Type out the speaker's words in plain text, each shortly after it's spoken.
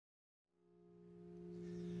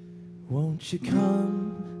Won't you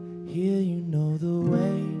come here, you know the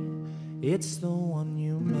way, it's the one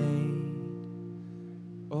you made.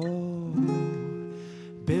 Oh,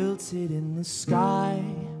 built it in the sky,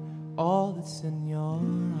 all that's in your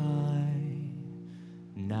eye.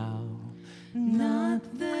 Now, not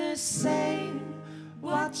the same,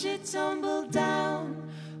 watch it tumble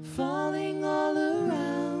down, falling all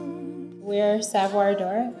around. We're Savoir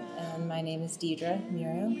Adore, and my name is Deidre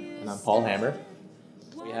Muro. And I'm Paul Hammer.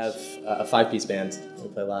 We have a five-piece band. We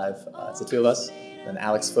play live. It's the two of us, then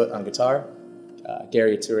Alex Foote on guitar,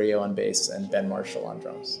 Gary Turio on bass, and Ben Marshall on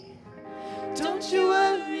drums. Don't you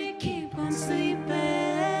worry, keep on sleeping.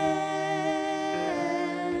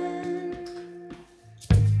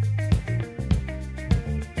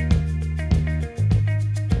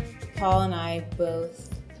 Paul and I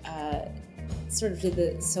both sort of did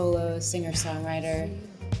the solo singer-songwriter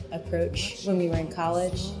approach when we were in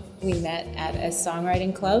college. We met at a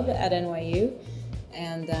songwriting club at NYU,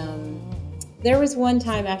 and there was one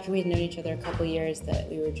time after we'd known each other a couple years that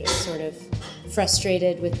we were just sort of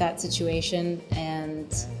frustrated with that situation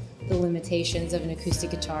and the limitations of an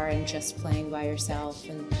acoustic guitar and just playing by yourself.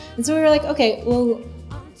 And so we were like, okay, well,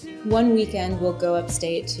 one weekend we'll go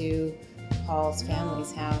upstate to Paul's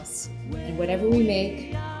family's house, and whatever we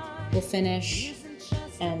make, we'll finish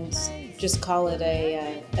and just call it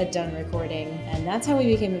a done recording. And that's how we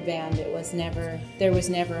became a band. There was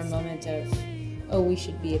never a moment of, oh, we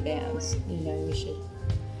should be a band. You know, we should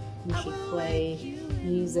play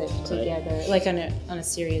music together, like on a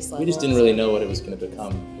serious level. We just didn't really know what it was going to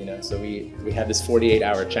become, you know. So we had this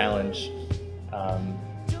 48-hour challenge.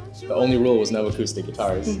 The only rule was no acoustic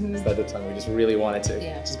guitars. So at the time, we just really wanted to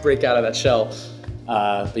just break out of that shell.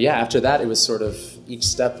 But yeah, after that, it was sort of, each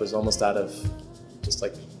step was almost out of just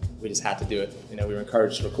like, we just had to do it. You know, we were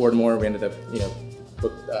encouraged to record more. We ended up, you know,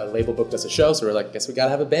 label booked us a show, so we were like, I guess we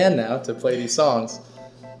gotta have a band now to play these songs.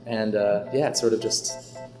 And yeah, it sort of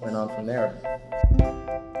just went on from there.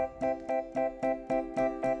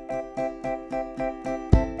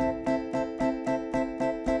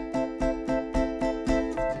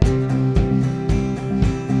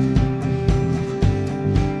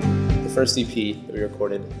 The first EP that we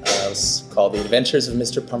recorded was called The Adventures of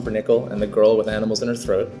Mr. Pumpernickel and the Girl with Animals in Her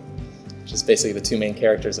Throat, which is basically the two main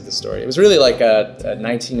characters of the story. It was really like a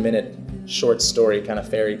 19-minute short story kind of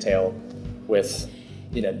fairy tale with,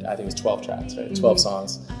 you know, I think it was 12 tracks, right? 12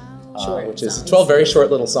 songs, which is 12 very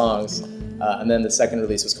short little songs. And then the second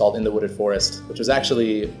release was called In the Wooded Forest, which was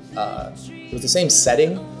actually, it was the same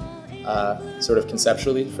setting, sort of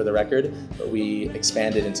conceptually for the record, but we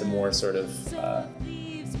expanded into more sort of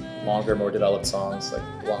longer, more developed songs, like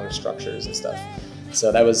longer structures and stuff.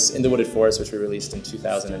 So that was In the Wooded Forest, which we released in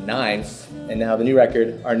 2009. And now the new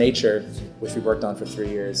record, Our Nature, which we worked on for 3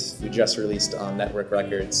 years, we just released on Network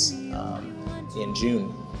Records in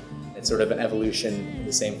June. It's sort of an evolution in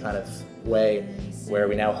the same kind of way, where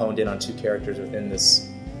we now honed in on two characters within this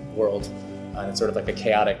world. And it's sort of like a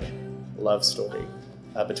chaotic love story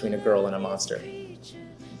between a girl and a monster.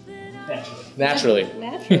 Naturally.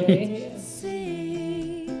 Naturally, yeah.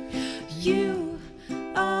 You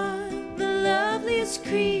are the loveliest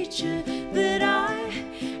creature that I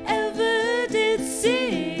ever did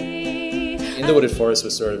see. In the Wooded Forest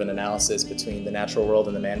was sort of an analysis between the natural world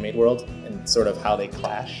and the man-made world and sort of how they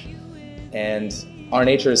clash. And Our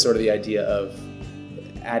Nature is sort of the idea of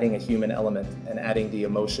adding a human element and adding the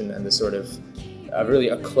emotion and the sort of really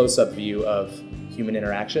a close-up view of human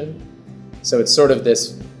interaction. So it's sort of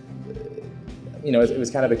this, you know, it was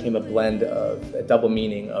kind of became a blend of a double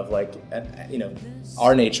meaning of like, you know,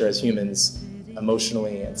 our nature as humans,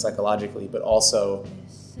 emotionally and psychologically, but also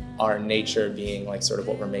our nature being like sort of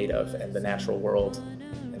what we're made of and the natural world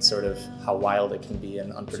and sort of how wild it can be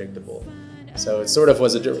and unpredictable. So it sort of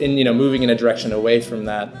was, you know, moving in a direction away from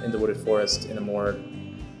that In the Wooded Forest in a more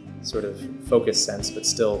sort of focused sense, but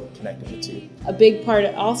still connecting the two. A big part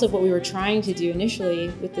also of what we were trying to do initially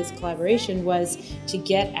with this collaboration was to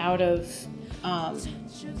get out of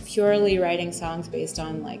purely writing songs based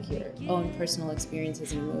on like your own personal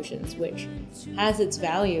experiences and emotions, which has its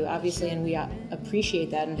value, obviously, and we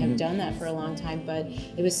appreciate that and have done that for a long time, but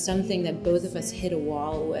it was something that both of us hit a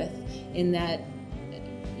wall with, in that,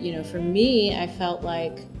 you know, for me, I felt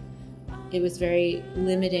like it was very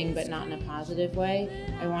limiting, but not in a positive way.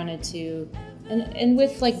 I wanted to, and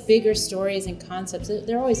with like bigger stories and concepts,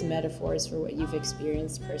 they're always metaphors for what you've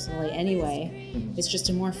experienced personally anyway. It's just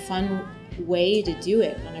a more fun way to do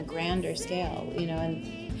it on a grander scale, you know,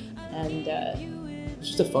 and it's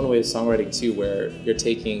just a fun way of songwriting too, where you're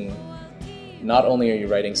taking, not only are you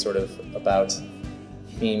writing sort of about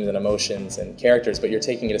themes and emotions and characters, but you're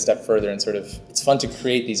taking it a step further and sort of, it's fun to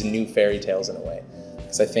create these new fairy tales in a way.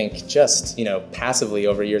 Because I think just, passively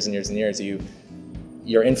over years and years and years,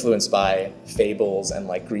 you're influenced by fables and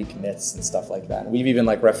like Greek myths and stuff like that. And we've even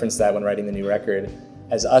like referenced that when writing the new record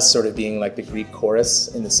as us sort of being like the Greek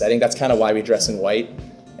chorus in the setting. That's kind of why we dress in white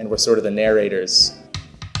and we're sort of the narrators.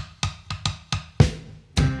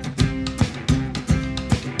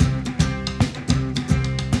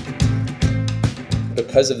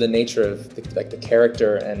 Because of the nature of the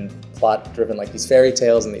character and plot driven, like these fairy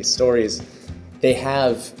tales and these stories,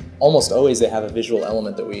 almost always they have a visual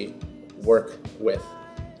element that we work with.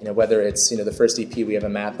 Whether it's, the first EP, we have a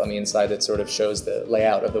map on the inside that sort of shows the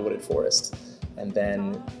layout of the wooded forest. And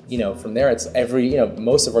then, from there it's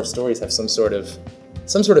most of our stories have some sort of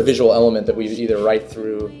visual element that we either write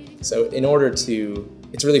through. So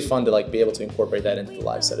it's really fun to like be able to incorporate that into the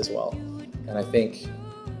live set as well. And I think,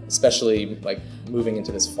 especially like moving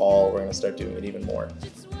into this fall, we're gonna start doing it even more.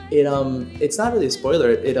 It's not really a spoiler.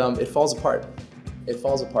 It falls apart. It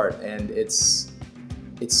falls apart, and it's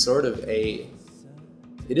sort of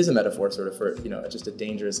it is a metaphor sort of for just a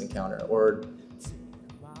dangerous encounter, or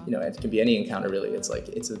it can be any encounter really. It's like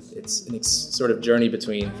it's an sort of journey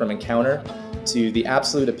from encounter to the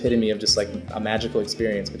absolute epitome of just like a magical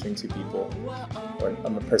experience between two people, or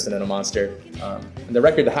a person and a monster. And the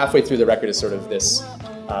record, halfway through the record, is sort of this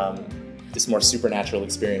more supernatural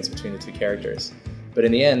experience between the two characters. But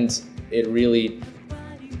in the end, it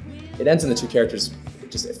ends in the two characters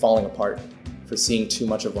just falling apart for seeing too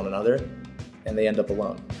much of one another, and they end up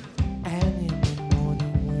alone. And in the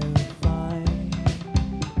morning we'll find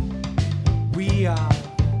we are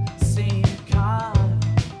the same kind.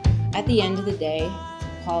 At the end of the day,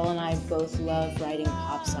 Paul and I both love writing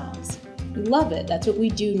pop songs. We love it. That's what we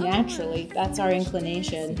do naturally. That's our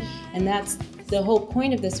inclination. And that's the whole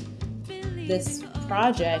point of this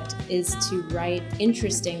project, is to write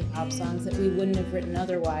interesting pop songs that we wouldn't have written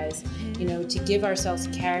otherwise, to give ourselves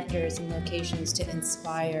characters and locations to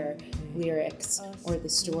inspire lyrics or the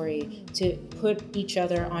story, to put each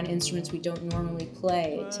other on instruments we don't normally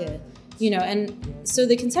play, and so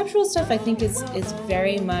the conceptual stuff I think is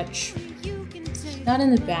very much not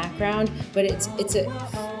in the background, but it's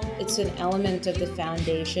an element of the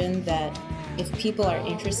foundation that if people are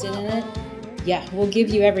interested in it, yeah, we'll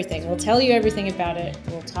give you everything. We'll tell you everything about it.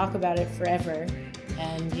 We'll talk about it forever.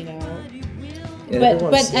 And,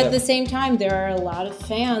 but at the same time, there are a lot of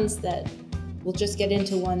fans that will just get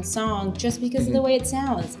into one song just because of the way it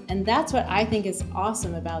sounds. And that's what I think is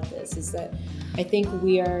awesome about this, is that I think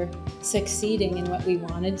we are succeeding in what we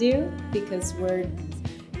want to do, because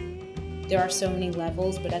there are so many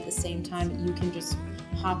levels, but at the same time, you can just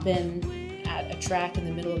hop in at a track in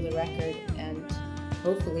the middle of the record and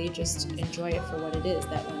hopefully just enjoy it for what it is,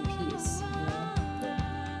 that one piece.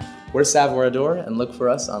 We're Savoir Adore, and look for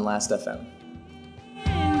us on Last.fm.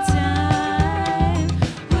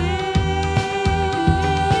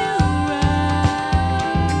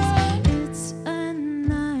 It's a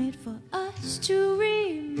night for us to